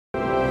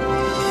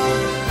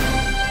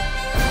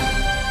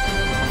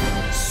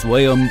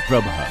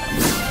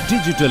SwayamPrabha.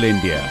 Digital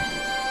India.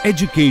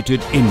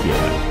 Educated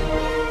India.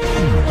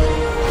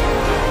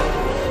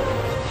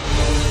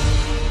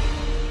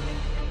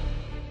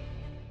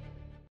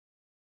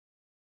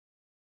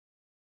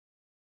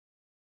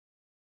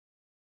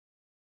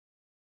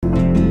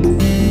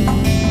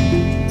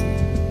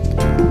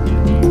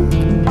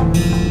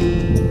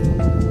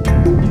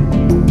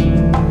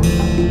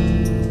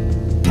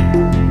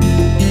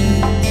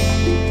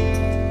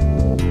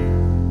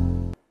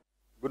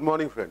 Good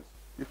morning, friends.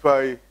 If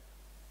I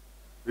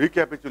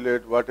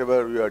recapitulate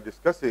whatever we are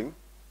discussing,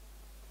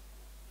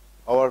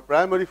 our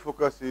primary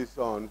focus is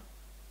on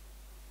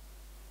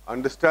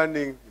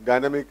understanding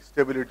dynamic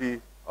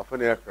stability of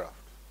an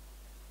aircraft.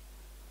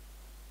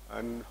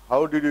 And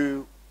how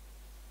did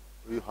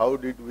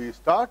we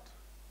start?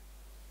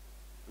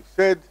 We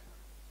said,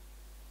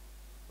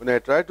 when I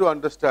try to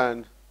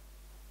understand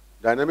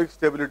dynamic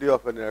stability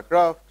of an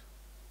aircraft,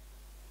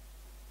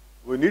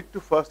 we need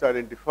to first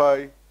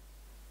identify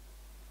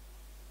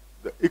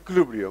the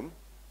equilibrium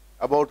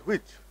about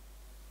which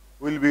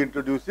we will be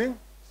introducing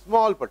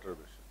small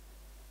perturbation.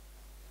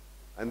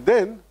 And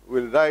then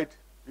we will write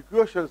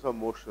equations of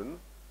motion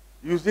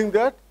using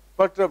that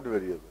perturbed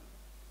variable.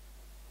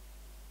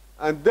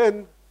 And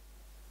then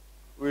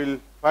we will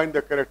find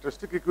the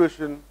characteristic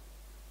equation,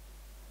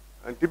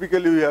 and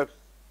typically we have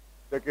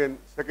taken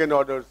second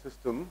order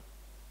system,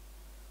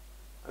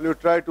 and we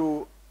try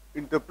to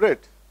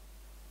interpret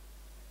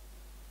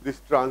this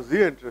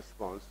transient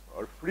response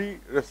or free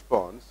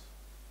response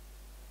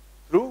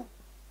through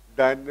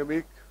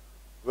dynamic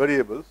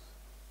variables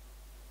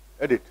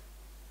edit.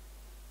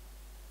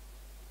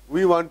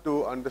 We want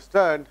to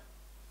understand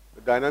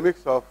the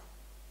dynamics of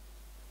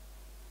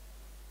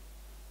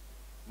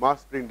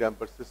mass spring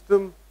damper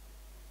system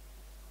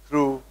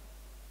through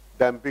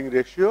damping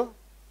ratio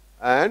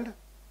and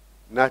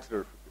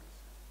natural frequency.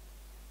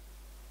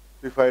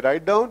 So if I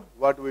write down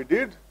what we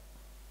did,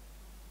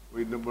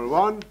 number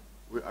one,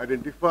 we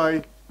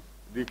identify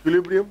the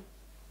equilibrium.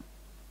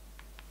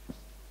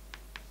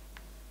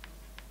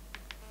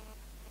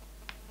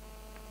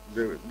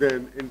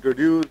 Then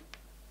introduce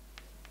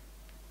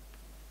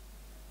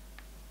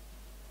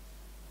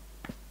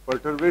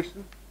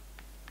perturbation,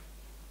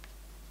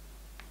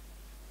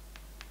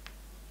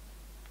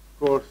 of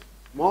course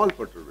small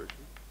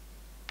perturbation.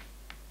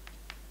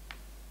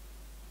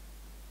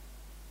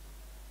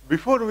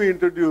 Before we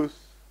introduce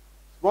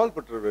small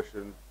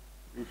perturbation,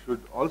 you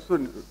should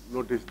also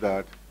notice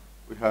that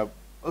we have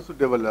also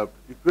developed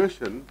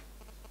equation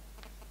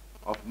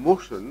of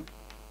motion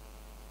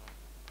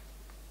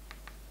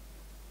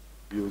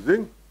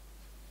using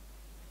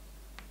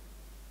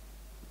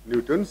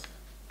Newton's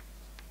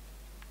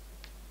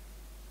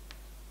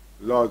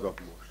laws of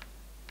motion.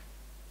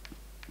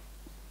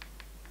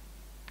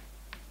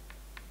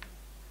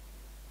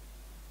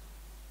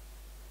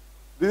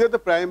 These are the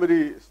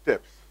primary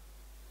steps.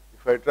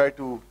 If I try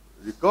to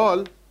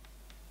recall,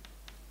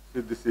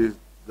 see, this is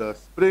the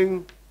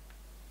spring,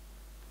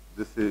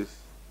 this is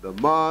the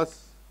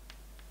mass,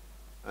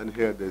 and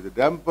here there is a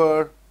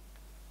damper.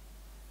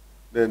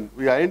 Then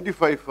we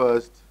identify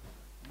first,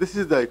 this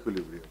is the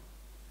equilibrium.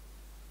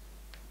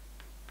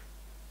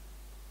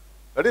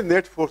 That is,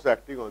 net force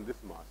acting on this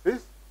mass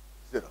is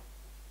 0.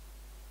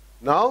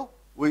 Now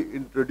we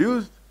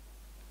introduced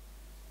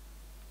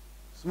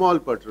small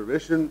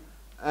perturbation,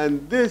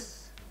 and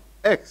this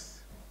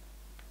x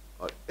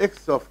or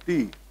x of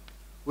t,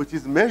 which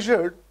is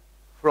measured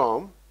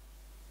from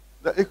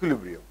the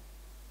equilibrium.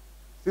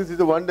 Since it's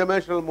a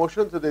one-dimensional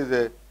motion, so there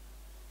is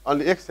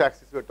only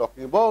x-axis we are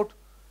talking about.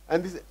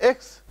 And this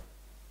x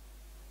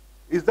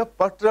is the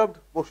perturbed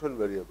motion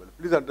variable.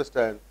 Please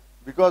understand,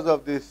 because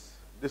of this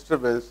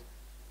disturbance,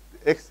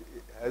 the x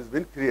has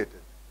been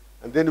created.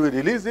 And then we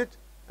release it,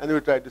 and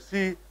we try to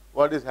see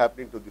what is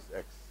happening to this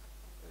x.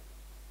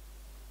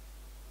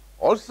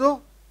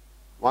 Also,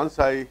 once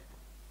I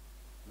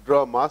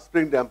draw mass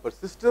spring damper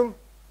system,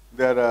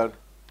 there are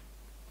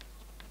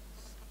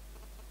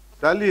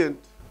salient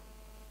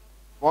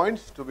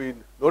points to be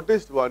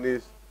noticed. One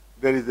is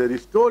there is a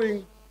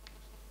restoring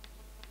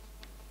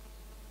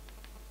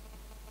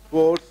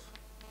force,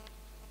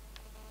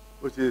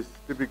 which is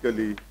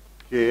typically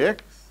kx,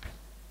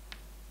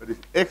 that is,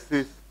 x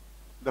is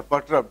the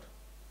perturbed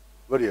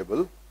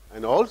variable,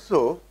 and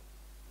also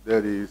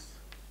there is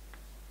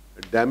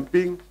a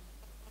damping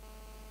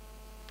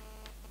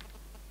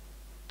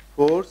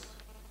force,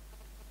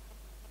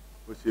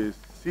 which is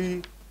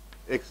c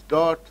x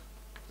dot,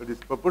 that is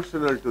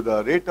proportional to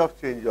the rate of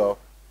change of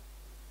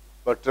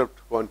perturbed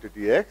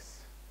quantity x.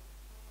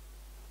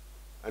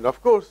 And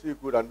of course, you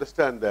could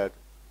understand that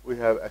we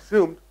have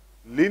assumed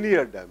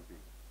linear damping,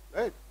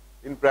 right?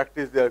 In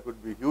practice, there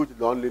could be huge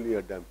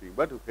non-linear damping,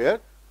 but here,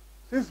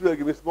 since we are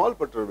giving small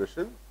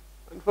perturbation,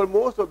 and for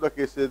most of the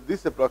cases,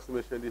 this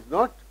approximation is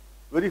not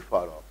very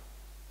far off.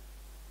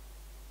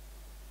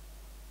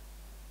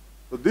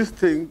 So these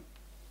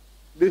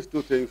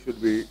two things should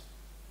be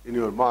in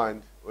your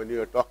mind when you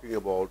are talking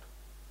about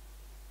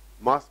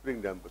mass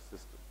spring damper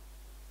system.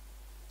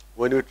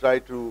 When you try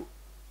to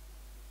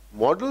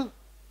model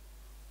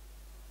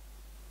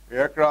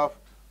aircraft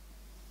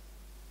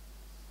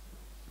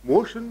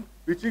motion,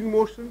 pitching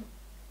motion,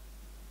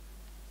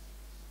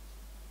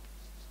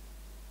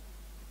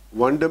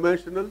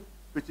 one-dimensional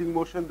pitching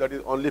motion, that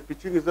is only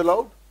pitching is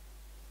allowed.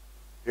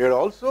 Here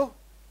also,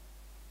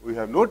 we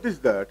have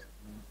noticed that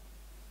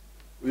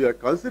we are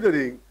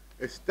considering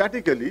a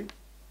statically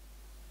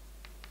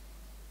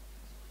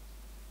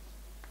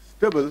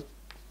stable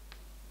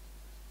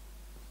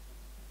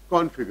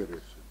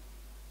configuration.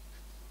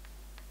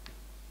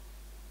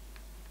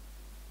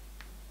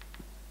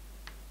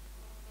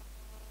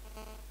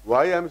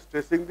 Why I am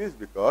stressing this?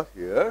 Because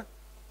here,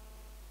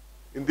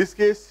 in this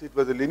case, it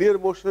was a linear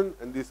motion,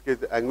 in this case,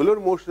 the angular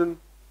motion,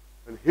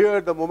 and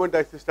here the moment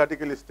I say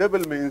statically stable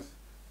means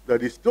the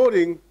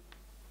restoring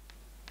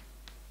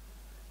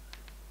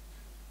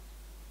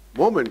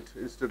moment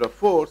instead of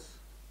force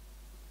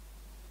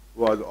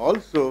was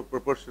also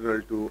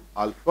proportional to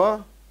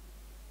alpha,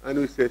 and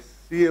we say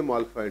Cm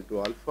alpha into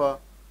alpha,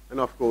 and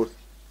of course,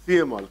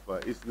 Cm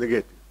alpha is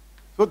negative.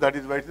 So that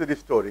is why it is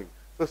restoring.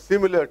 So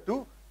similar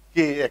to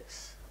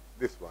Kx,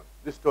 this one,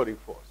 restoring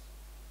force.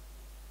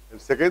 And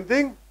second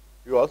thing,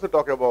 you also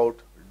talk about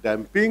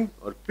damping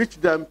or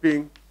pitch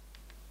damping.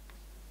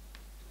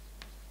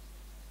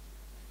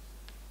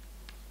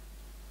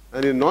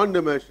 And in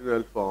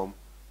non-dimensional form,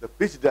 the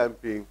pitch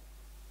damping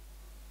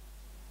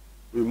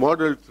we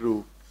modeled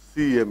through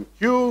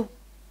Cmq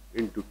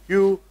into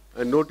Q,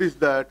 and notice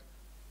that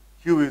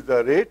Q is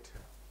the rate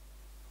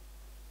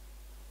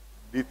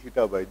d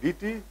theta by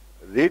dt,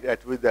 rate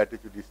at which the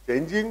attitude is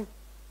changing,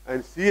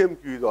 and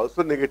Cmq is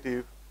also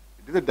negative,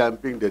 it is a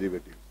damping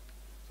derivative.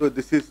 So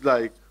this is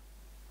like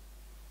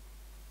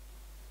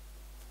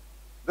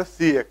the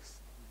Cx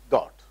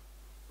dot,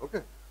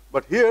 okay.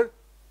 But here,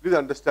 please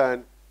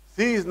understand,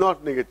 C is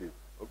not negative,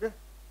 okay.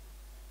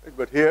 Right?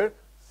 But here,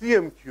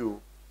 Cmq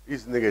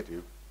is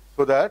negative,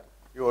 so that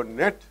your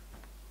net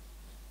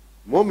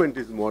moment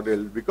is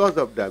modeled because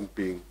of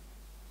damping,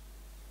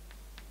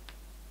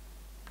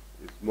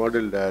 is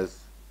modeled as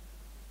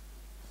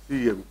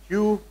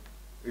Cmq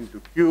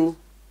into Q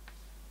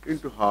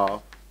into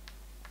half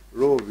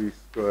rho v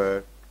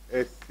square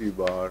Sc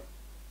bar.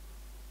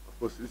 Of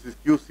course, this is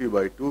Qc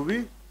by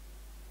 2v.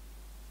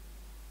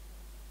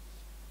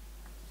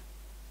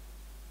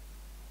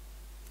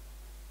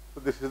 So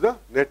this is the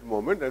net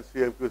moment, and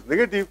Cmq is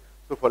negative.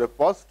 So for a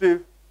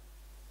positive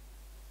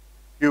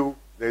Q,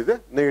 there is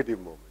a negative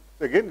moment.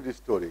 So again,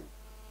 restoring.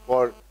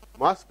 For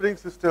mass spring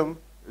system,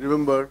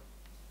 remember,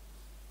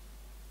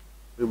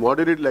 we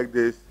model it like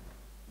this.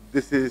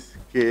 This is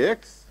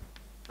Kx,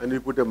 and we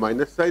put a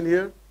minus sign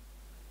here,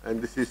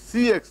 and this is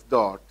Cx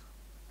dot.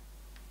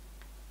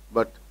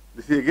 But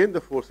this is again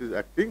the force is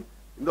acting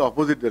in the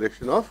opposite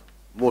direction of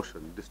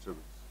motion,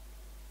 disturbance.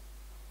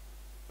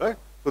 Right?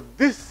 So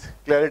this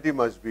clarity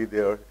must be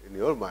there in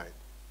your mind.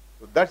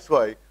 So that's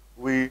why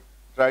we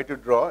try to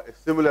draw a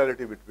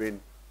similarity between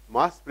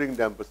mass spring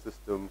damper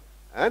system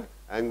and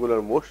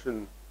angular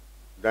motion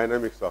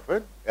dynamics of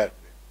an airplane.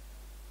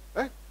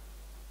 Right?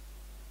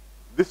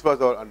 This was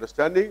our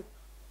understanding.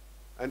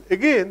 And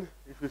again,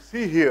 if you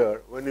see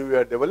here, when we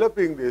are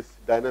developing this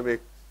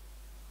dynamics,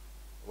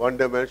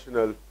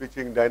 one-dimensional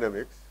pitching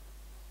dynamics,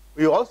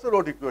 we also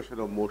wrote equation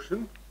of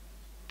motion.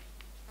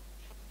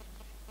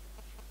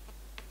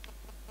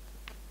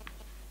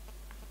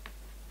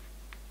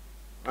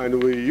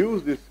 And we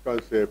use this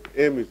concept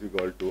m is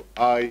equal to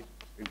I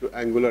into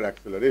angular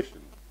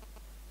acceleration.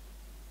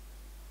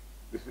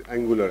 This is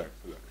angular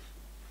acceleration,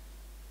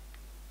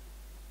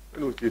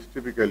 and which is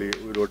typically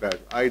we wrote as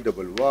I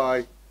double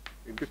y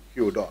into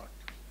q dot.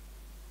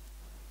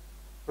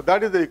 So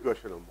that is the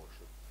equation of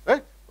motion,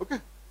 right? Okay.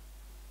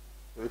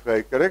 So if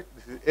I correct,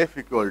 this is F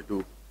equal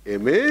to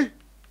ma,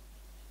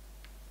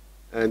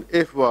 and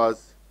F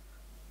was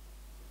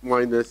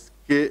minus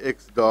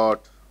kx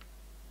dot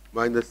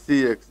minus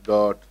cx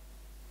dot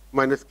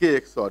minus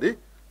kx, sorry,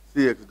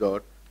 cx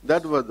dot.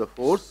 That was the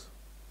force,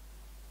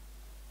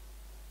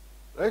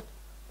 right?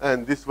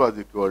 And this was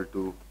equal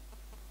to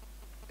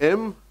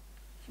m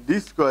d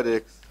square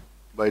x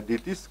by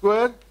dt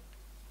square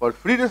for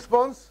free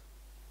response.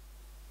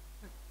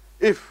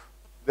 If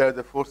there is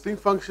a forcing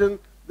function,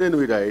 then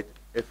we write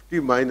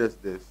ft minus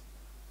this.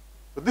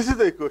 So this is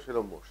the equation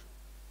of motion.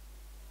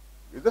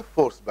 Is the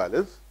force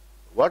balance.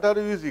 What are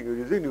you using? You are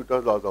using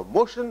Newton's laws of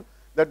motion.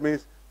 That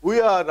means we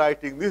are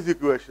writing this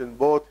equation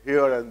both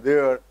here and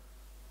there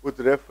with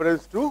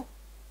reference to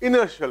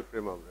inertial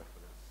frame of reference.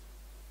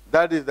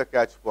 That is the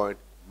catch point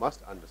you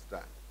must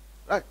understand,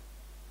 right?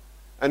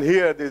 And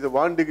here there is a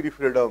 1 degree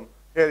freedom.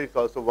 Here it is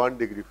also 1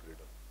 degree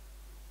freedom.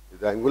 It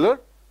is angular.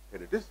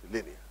 Here it is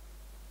linear.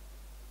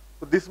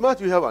 So this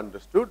much we have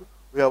understood.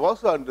 We have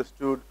also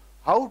understood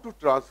how to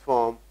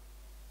transform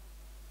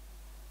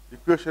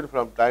equation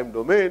from time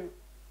domain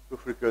to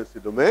frequency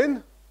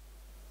domain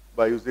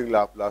by using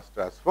Laplace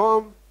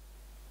transform.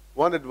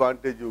 One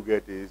advantage you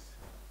get is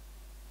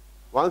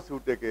once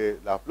you take a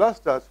Laplace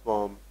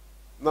transform,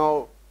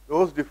 now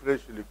those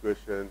differential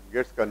equation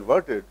gets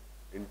converted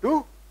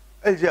into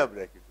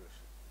algebraic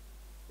equation,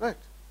 right?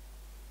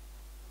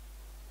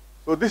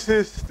 So this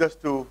is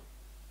just to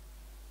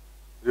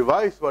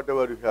revise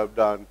whatever we have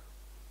done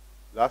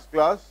last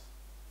class.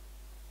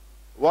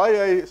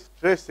 Why I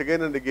stress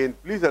again and again,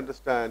 please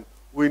understand,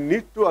 we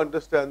need to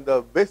understand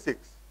the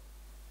basics,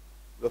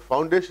 the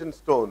foundation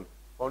stone,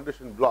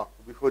 foundation block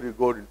before you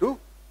go into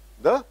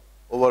the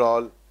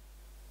overall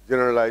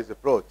generalized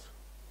approach.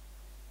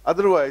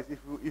 Otherwise,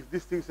 if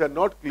these things are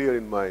not clear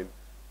in mind,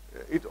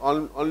 it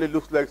only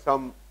looks like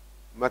some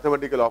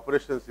mathematical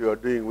operations you are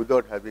doing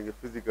without having a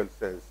physical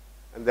sense,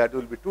 and that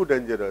will be too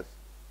dangerous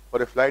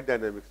for a flight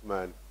dynamics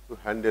man to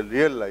handle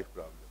real life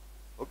problems.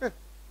 Okay?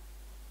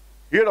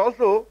 Here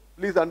also,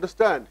 please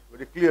understand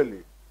very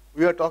clearly,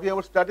 we are talking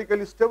about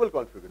statically stable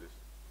configuration.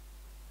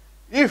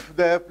 If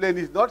the airplane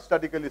is not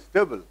statically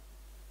stable,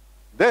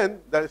 then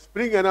the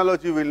spring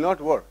analogy will not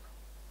work.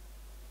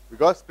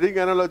 Because spring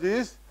analogy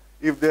is,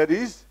 if there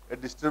is a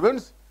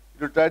disturbance,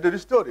 you try to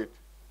restore it.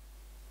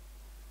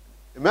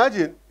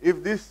 Imagine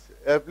if this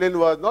airplane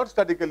was not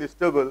statically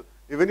stable,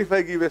 even if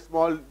I give a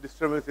small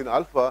disturbance in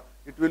alpha,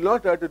 it will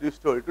not try to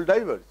restore, it will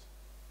diverge.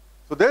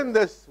 So then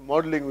this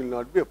modeling will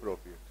not be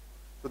appropriate.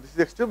 So this is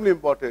extremely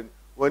important.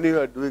 When you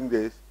are doing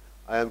this,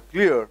 I am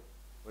clear,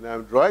 when I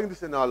am drawing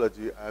this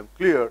analogy, I am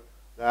clear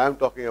that I am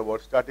talking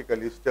about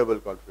statically stable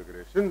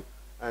configuration.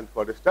 And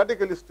for a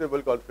statically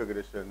stable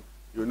configuration,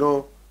 you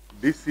know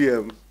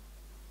dCm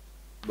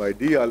by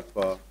d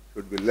alpha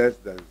should be less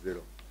than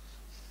 0.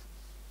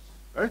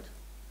 Right?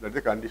 That's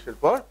the condition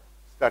for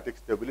static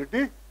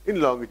stability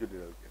in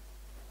longitudinal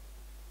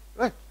case.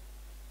 Right?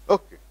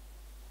 Okay.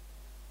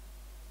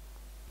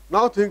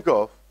 Now think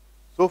of,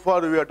 so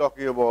far we are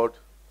talking about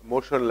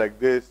motion like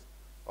this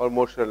or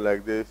motion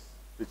like this,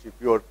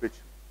 pure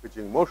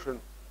pitching motion.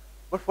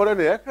 But for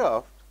an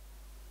aircraft,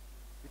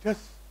 it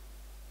has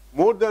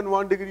more than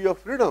 1 degree of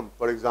freedom.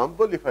 For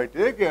example, if I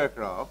take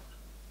aircraft,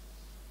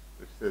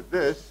 let's say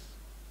this,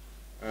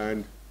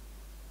 and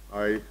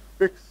I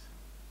fix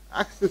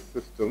axis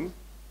system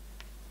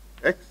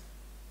x,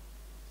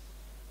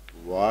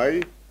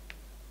 y,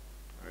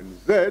 and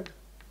z,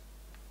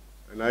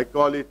 and I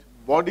call it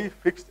body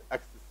fixed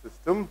axis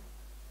system.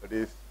 That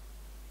is,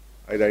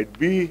 I write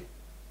B,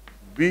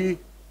 B,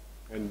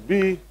 and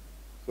B.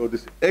 So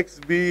this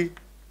XB,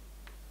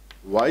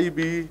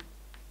 YB,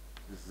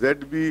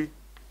 ZB is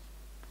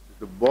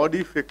the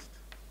body fixed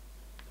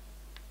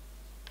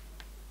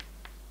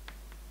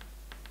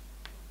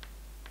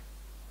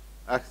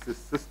axis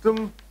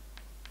system.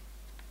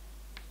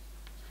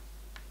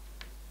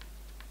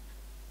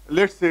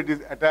 Let's say it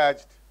is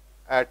attached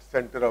at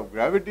center of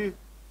gravity.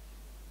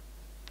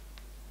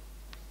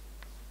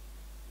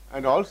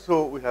 And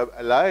also we have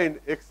aligned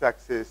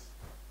x-axis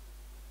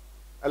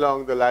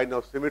along the line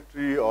of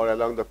symmetry or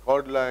along the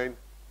chord line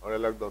or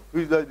along the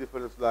fuselage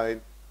difference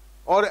line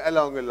or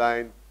along a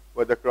line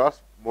where the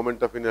cross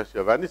moment of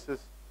inertia vanishes.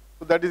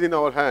 So that is in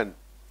our hand.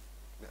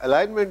 The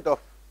alignment of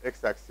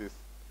x-axis,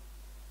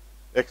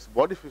 x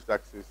body fixed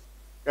axis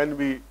can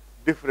be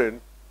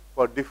different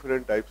for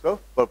different types of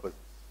purposes.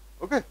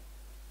 Okay?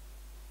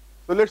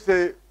 So let's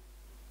say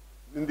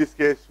in this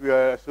case we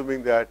are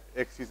assuming that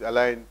x is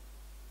aligned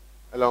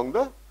along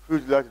the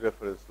fuselage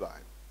reference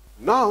line.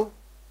 Now,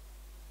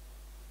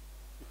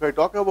 if I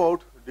talk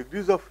about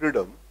degrees of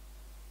freedom,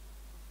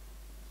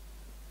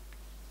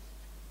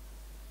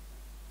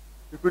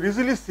 you could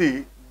easily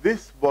see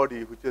this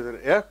body, which is an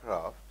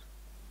aircraft,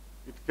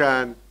 it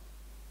can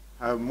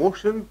have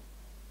motion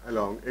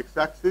along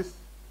x-axis,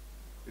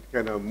 it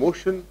can have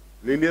motion,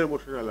 linear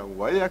motion along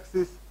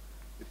y-axis,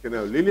 it can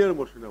have linear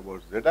motion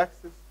about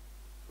z-axis.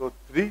 So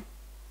 3,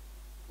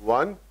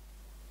 1,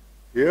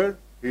 here,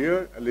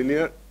 a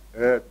linear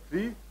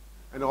 3,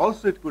 and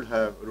also it could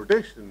have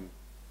rotation,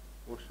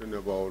 motion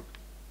about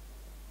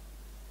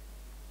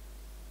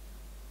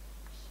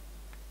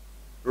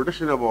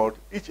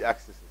each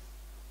axis.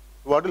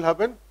 So what will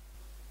happen?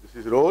 This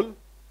is roll,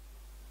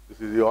 this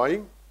is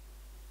yawing,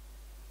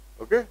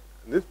 okay,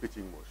 and this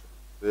pitching motion.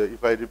 So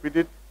if I repeat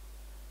it,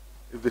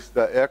 if this is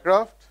the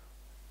aircraft,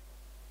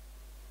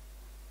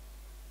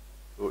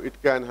 so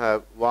it can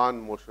have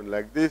one motion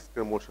like this,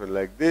 a motion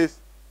like this,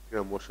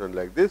 a motion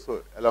like this.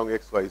 So along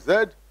x, y,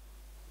 z,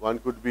 one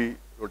could be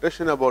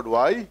rotation about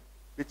y,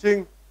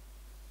 pitching,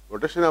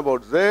 rotation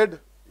about z,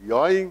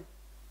 yawing,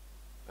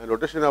 and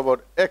rotation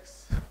about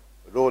x,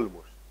 roll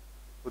motion.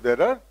 So there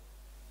are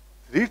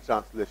 3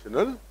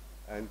 translational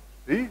and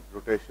 3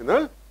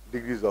 rotational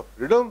degrees of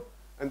freedom,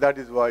 and that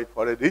is why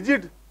for a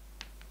rigid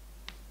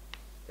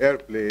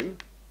airplane,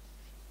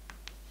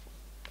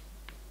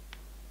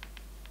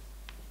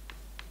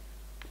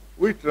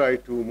 we try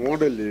to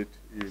model it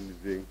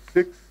using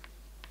 6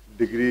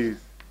 degrees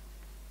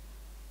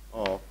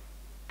of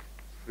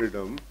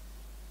freedom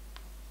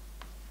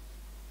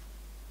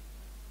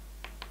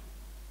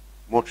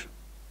motion.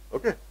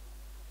 Okay?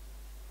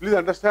 Please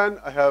understand,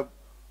 I have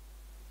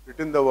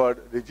written the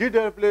word rigid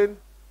airplane.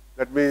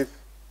 That means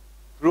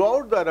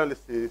throughout the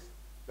analysis,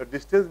 the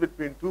distance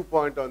between 2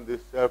 points on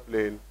this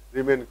airplane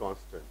remain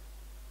constant.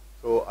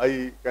 So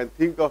I can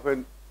think of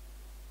a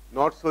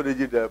not so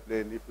rigid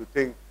airplane if you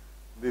think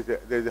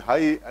there is a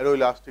high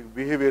aeroelastic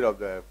behavior of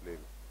the airplane.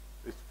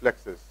 It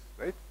flexes,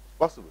 right? It's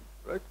possible,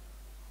 right?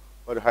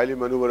 For a highly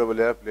maneuverable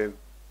airplane,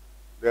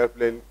 the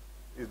airplane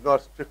is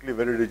not strictly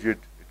very rigid.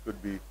 It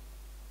could be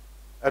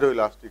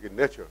aeroelastic in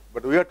nature.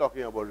 But we are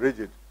talking about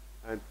rigid.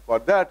 And for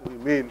that, we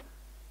mean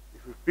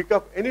if you pick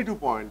up any 2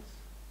 points,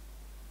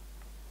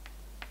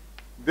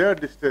 their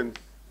distance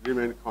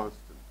remain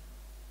constant,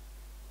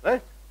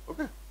 right?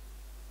 Okay.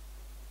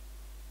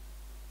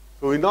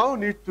 So we now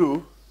need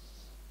to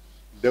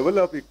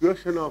develop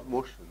equation of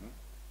motion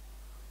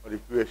or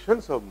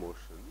equations of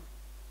motion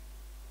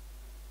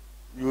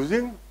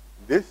using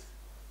this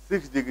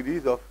 6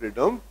 degrees of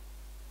freedom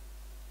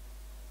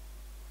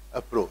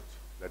approach.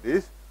 That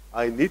is,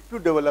 I need to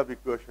develop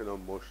equation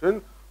of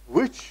motion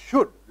which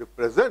should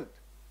represent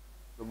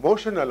the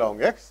motion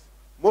along x,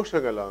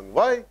 motion along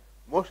y,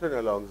 motion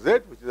along z,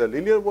 which is a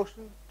linear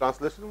motion,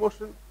 translational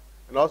motion,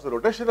 and also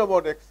rotation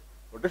about x,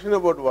 rotation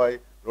about y,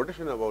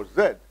 rotation about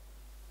z.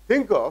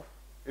 Think of,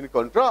 in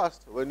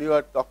contrast, when you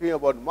are talking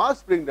about mass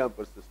spring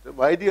damper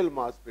system, ideal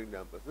mass spring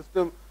damper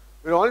system,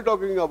 we are only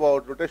talking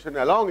about rotation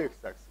along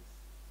x-axis,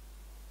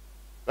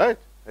 right?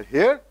 And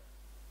here,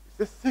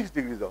 it's a 6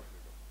 degrees of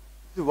freedom.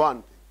 This is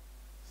one thing.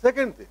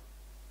 Second thing,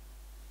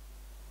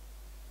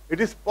 it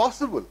is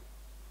possible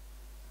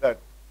that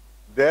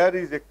there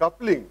is a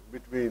coupling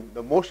between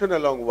the motion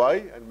along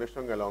y and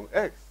motion along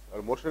x,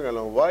 or motion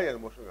along y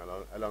and motion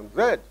along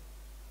z.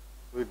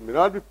 So it may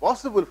not be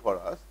possible for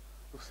us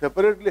to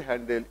separately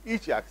handle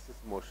each axis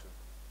motion.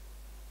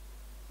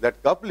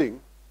 That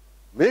coupling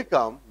may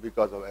come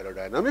because of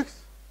aerodynamics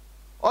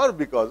or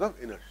because of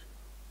inertia.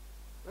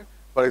 Right?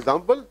 For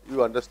example,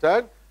 you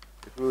understand,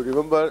 if you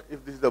remember,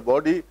 if this is the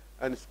body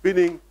and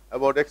spinning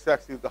about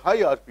x-axis with a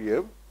high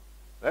RPM,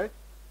 right?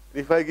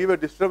 If I give a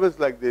disturbance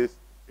like this,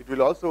 it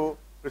will also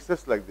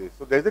precess like this.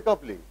 So there is a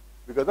coupling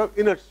because of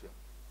inertia,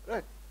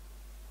 right?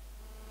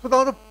 So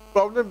now the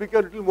problem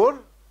becomes a little more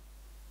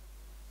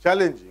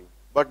challenging,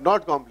 but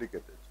not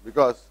complicated,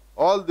 because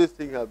all these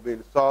things have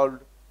been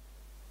solved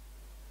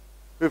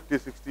 50,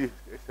 60,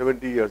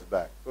 70 years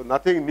back. So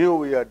nothing new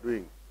we are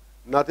doing,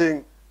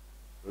 nothing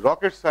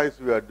rocket science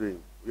we are doing.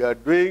 We are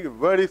doing a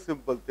very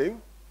simple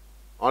thing.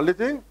 Only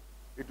thing,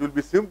 it will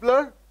be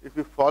simpler if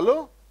you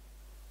follow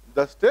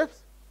the steps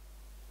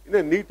in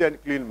a neat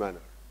and clean manner.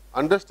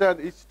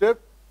 Understand each step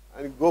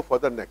and go for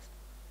the next.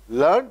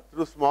 Learn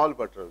through small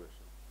perturbation.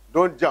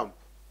 Don't jump.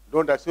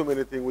 Don't assume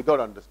anything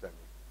without understanding.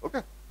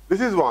 Okay?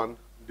 This is one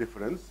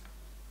difference.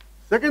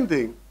 Second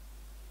thing,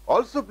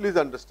 also please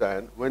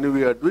understand, when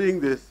we are doing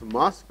this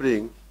mass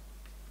spring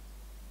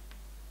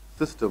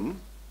system,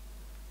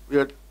 we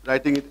are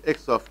writing it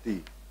x of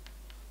t.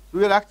 So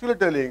we are actually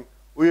telling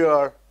we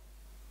are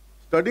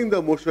studying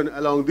the motion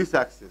along this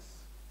axis,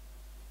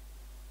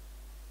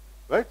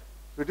 right?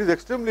 So it is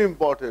extremely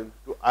important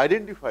to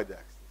identify the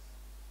axis.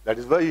 That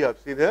is why you have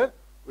seen here,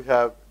 we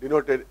have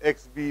denoted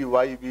xb,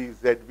 yb,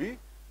 zb,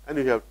 and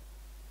we have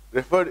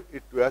referred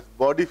it to as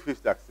body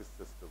fixed axis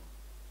system.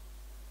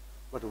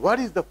 But what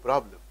is the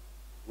problem?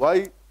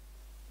 Why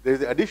there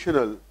is an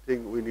additional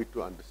thing we need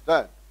to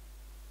understand?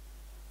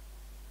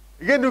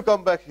 Again, you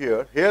come back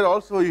here. Here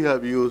also you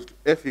have used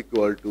F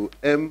equal to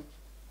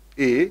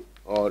ma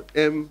or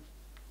m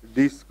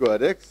d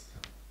square x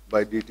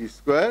by dt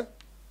square.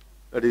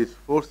 That is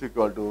force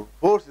equal to,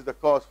 force is the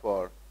cause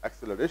for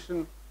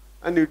acceleration,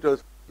 and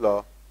Newton's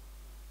law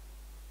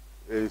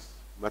is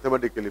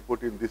mathematically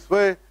put in this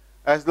way,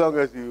 as long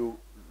as you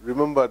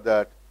remember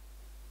that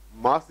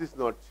mass is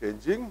not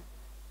changing,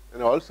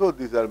 and also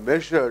these are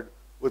measured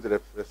with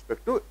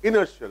respect to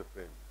inertial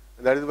frame.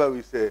 And that is why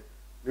we say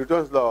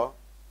Newton's law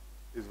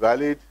is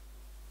valid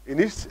in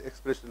its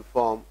expression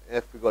form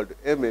F equal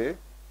to ma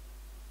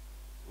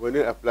when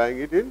you are applying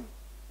it in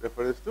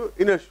reference to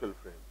inertial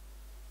frame.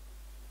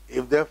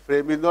 If the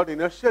frame is not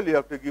inertial, you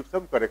have to give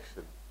some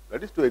correction.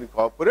 That is to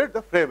incorporate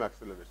the frame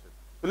acceleration.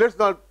 So let's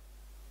not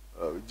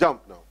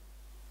jump now.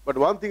 But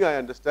one thing I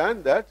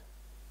understand, that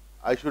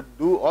I should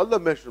do all the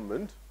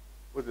measurement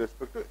with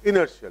respect to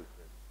inertial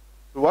frame.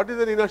 So what is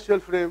an inertial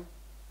frame?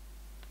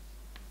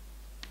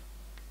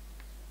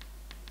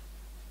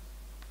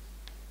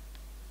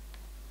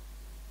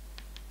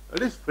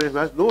 That is, frame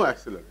has no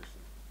acceleration.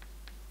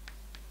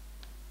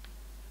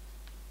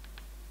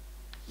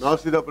 Now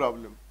see the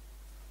problem.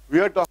 We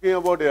are talking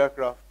about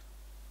aircraft,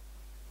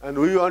 and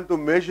we want to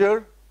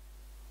measure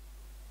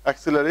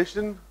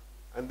acceleration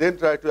and then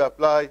try to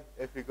apply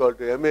F equal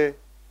to ma.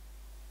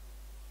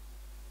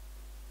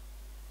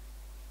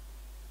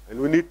 And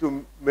we need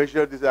to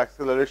measure this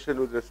acceleration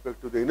with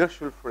respect to the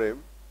inertial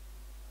frame.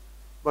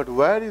 But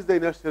where is the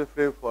inertial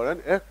frame for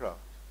an aircraft?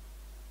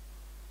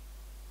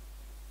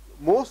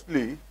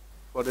 Mostly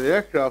for an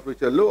aircraft which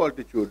is a low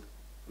altitude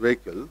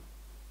vehicle,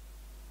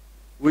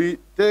 we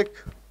take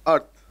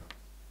Earth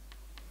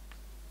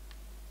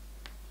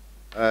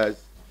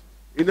as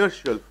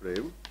inertial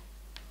frame,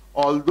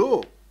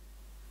 although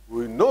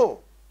we know,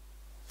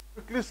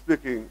 strictly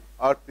speaking,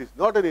 Earth is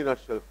not an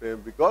inertial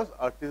frame because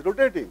Earth is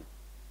rotating,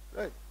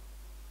 right?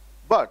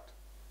 But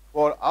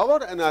for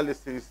our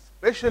analysis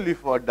especially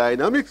for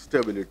dynamic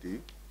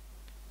stability,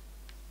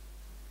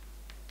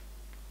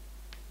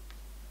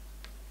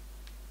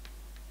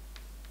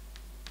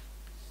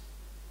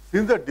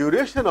 since the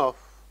duration of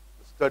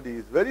the study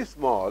is very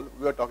small,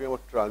 we are talking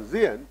about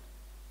transient,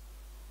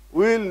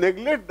 we will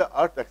neglect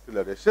the earth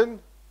acceleration,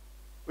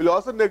 we will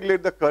also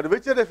neglect the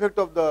curvature effect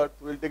of the earth,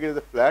 we will take it as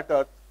a flat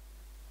earth,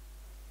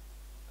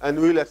 and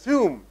we will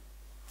assume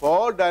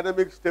for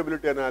dynamic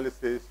stability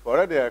analysis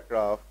for an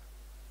aircraft,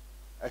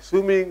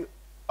 assuming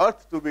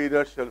earth to be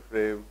inertial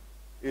frame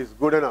is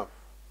good enough.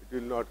 It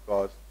will not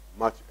cause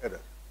much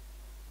error.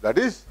 That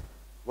is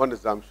one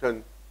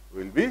assumption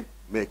we will be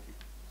making.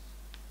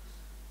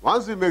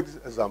 Once we make this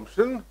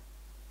assumption,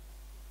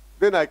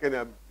 then I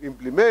can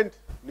implement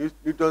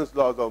Newton's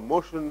laws of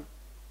motion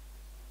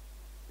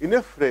in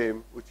a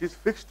frame which is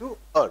fixed to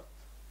earth.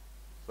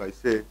 So I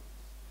say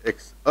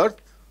x earth,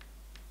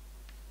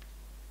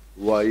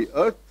 y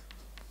earth,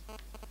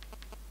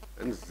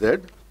 and z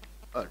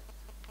earth.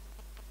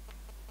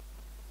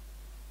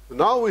 So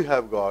now we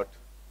have got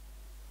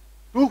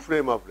two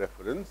frame of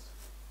reference.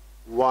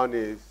 One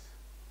is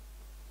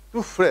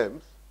two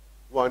frames.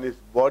 One is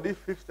body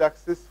fixed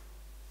axis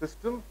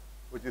system,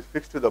 which is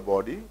fixed to the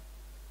body.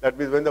 That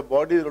means when the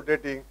body is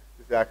rotating,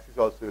 this axis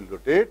also will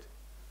rotate.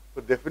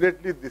 So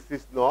definitely this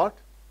is not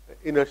an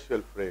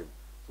inertial frame.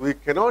 So we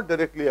cannot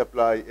directly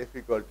apply F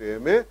equal to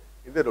ma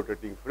in the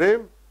rotating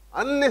frame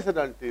unless and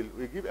until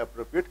we give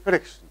appropriate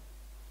correction.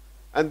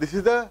 And this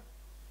is the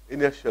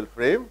inertial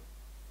frame.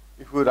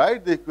 If we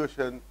write the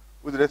equation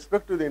with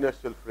respect to the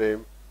inertial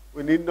frame,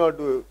 we need not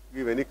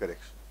give any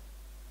correction.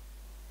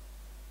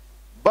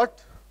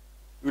 But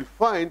you will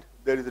find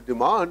there is a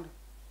demand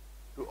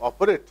to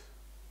operate,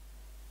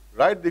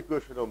 write the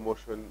equation of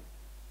motion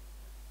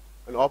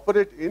and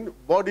operate in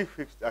body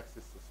fixed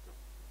axis system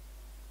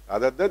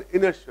rather than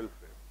inertial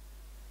frame.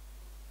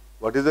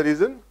 What is the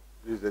reason?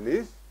 The reason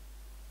is,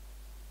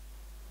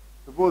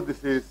 suppose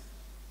this is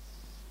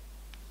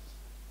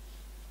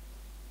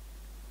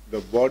the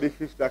body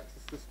fixed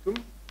axis system,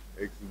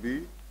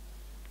 xb,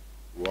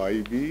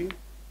 yb,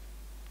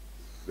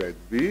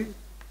 zb,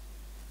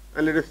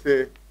 and let us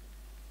say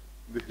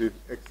this is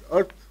x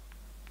earth,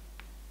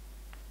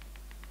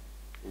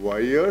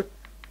 y earth,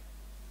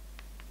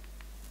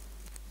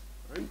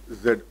 and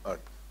z earth.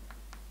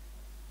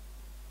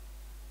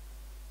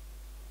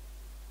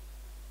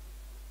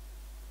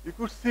 You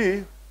could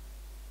see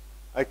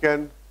I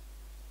can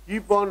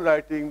keep on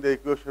writing the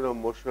equation of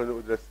motion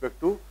with respect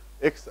to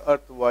x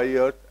earth, y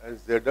earth, and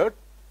z earth,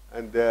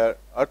 and their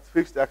earth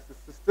fixed axis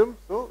system,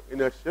 so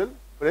inertial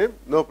frame,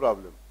 no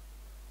problem.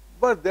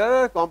 But there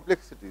are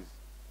complexities.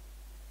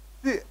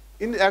 See,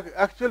 in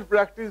actual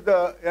practice,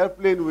 the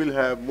airplane will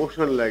have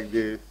motion like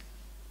this,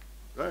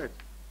 right?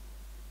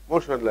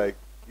 Motion like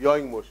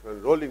yawing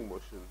motion, rolling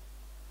motion.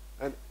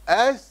 And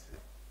as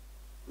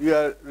we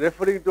are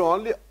referring to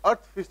only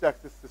earth fixed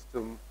axis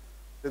system,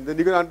 then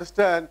you can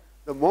understand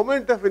the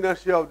moment of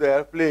inertia of the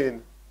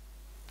airplane,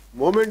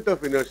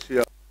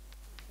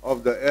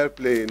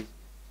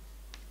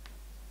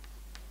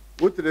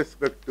 with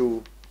respect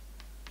to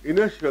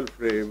inertial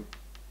frame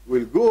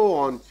will go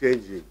on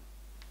changing.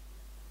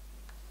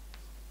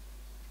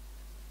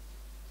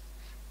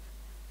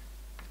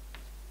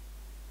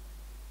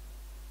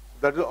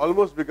 That will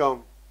almost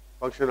become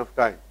function of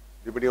time,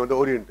 depending on the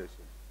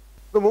orientation.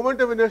 The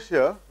moment of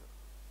inertia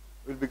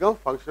will become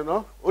function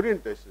of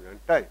orientation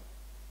and time.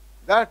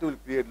 That will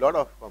create a lot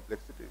of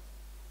complexities.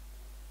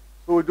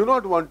 So we do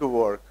not want to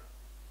work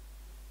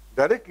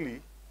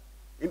directly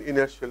in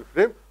inertial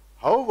frame.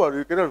 However,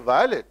 you cannot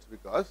violate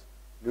because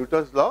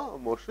Newton's law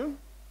of motion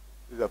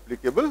is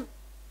applicable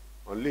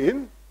only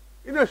in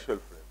inertial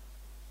frame.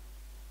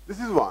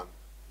 This is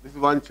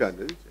one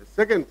challenge. The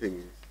second thing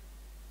is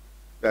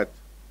that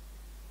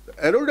the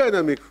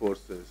aerodynamic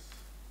forces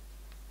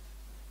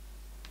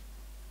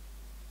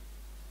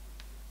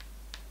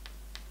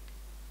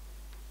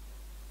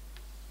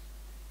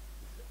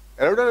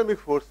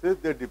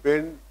they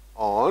depend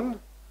on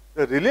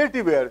the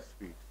relative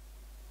airspeed,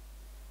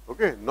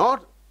 okay,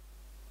 not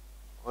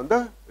on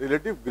the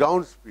relative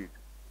ground speed.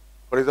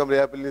 For example,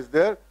 the airplane is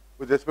there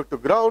with respect to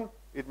ground,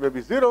 it may be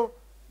 0,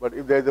 but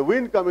if there is a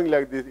wind coming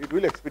like this, it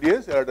will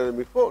experience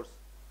aerodynamic force.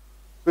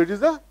 So it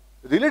is the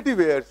relative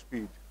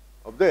airspeed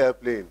of the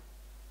airplane.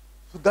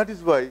 So that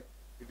is why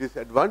it is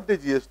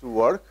advantageous to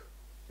work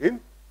in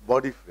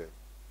body frame.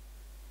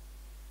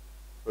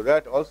 So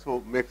that also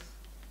makes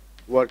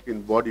work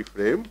in body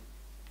frame.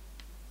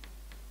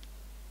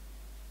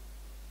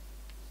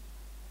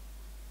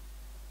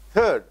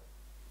 Third,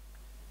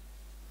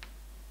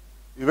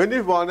 even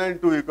if 1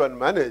 and 2 you can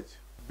manage,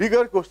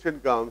 bigger question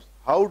comes,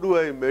 how do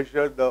I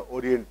measure the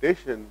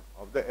orientation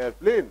of the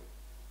airplane?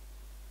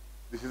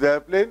 This is the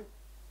airplane.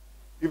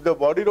 If the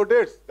body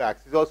rotates, the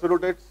axis also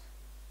rotates.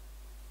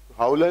 So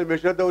how will I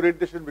measure the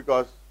orientation?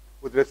 Because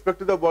with respect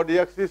to the body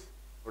axis,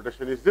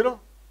 rotation is 0,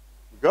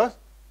 because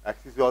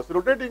axis is also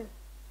rotating.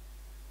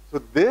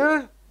 So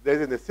there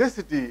is a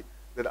necessity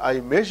that I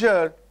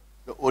measure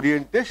the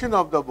orientation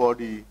of the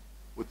body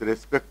with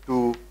respect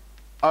to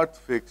earth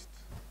fixed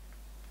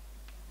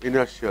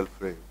inertial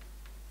frame.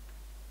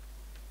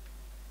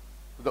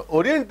 So the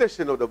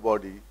orientation of the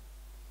body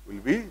will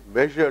be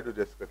measured with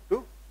respect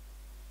to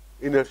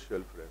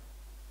inertial frame.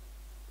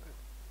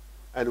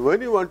 And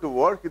when you want to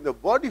work in the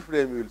body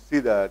frame, you will see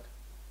that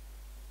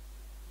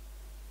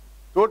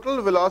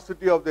total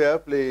velocity of the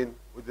airplane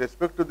with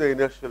respect to the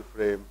inertial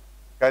frame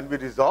can be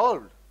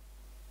resolved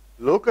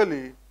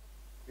locally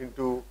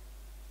into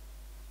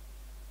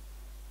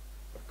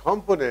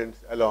components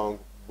along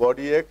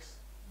body X,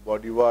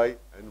 body Y,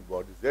 and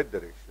body Z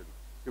direction.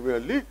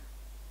 Similarly,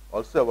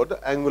 also about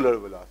the angular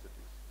velocities.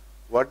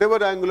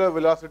 Whatever angular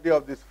velocity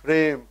of this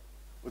frame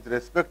with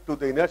respect to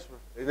the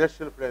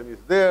inertial frame is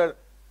there,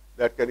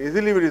 that can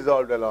easily be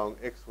resolved along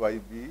X, Y,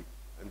 B,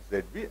 and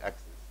Z, B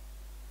axis.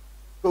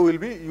 So we will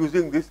be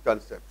using these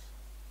concepts.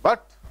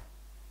 But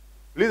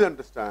please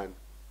understand,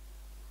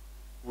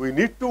 we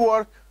need to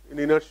work in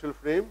inertial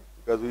frame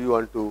because we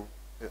want to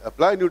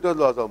apply Newton's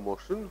laws of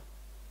motion.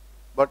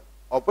 But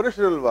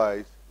operational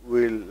wise,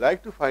 we will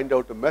like to find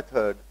out a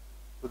method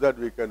so that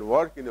we can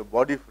work in a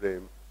body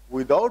frame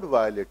without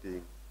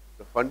violating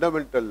the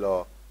fundamental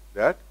law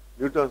that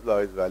Newton's law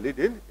is valid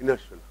in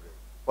inertial frame.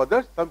 For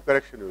that, some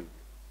correction will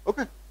be.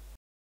 Okay.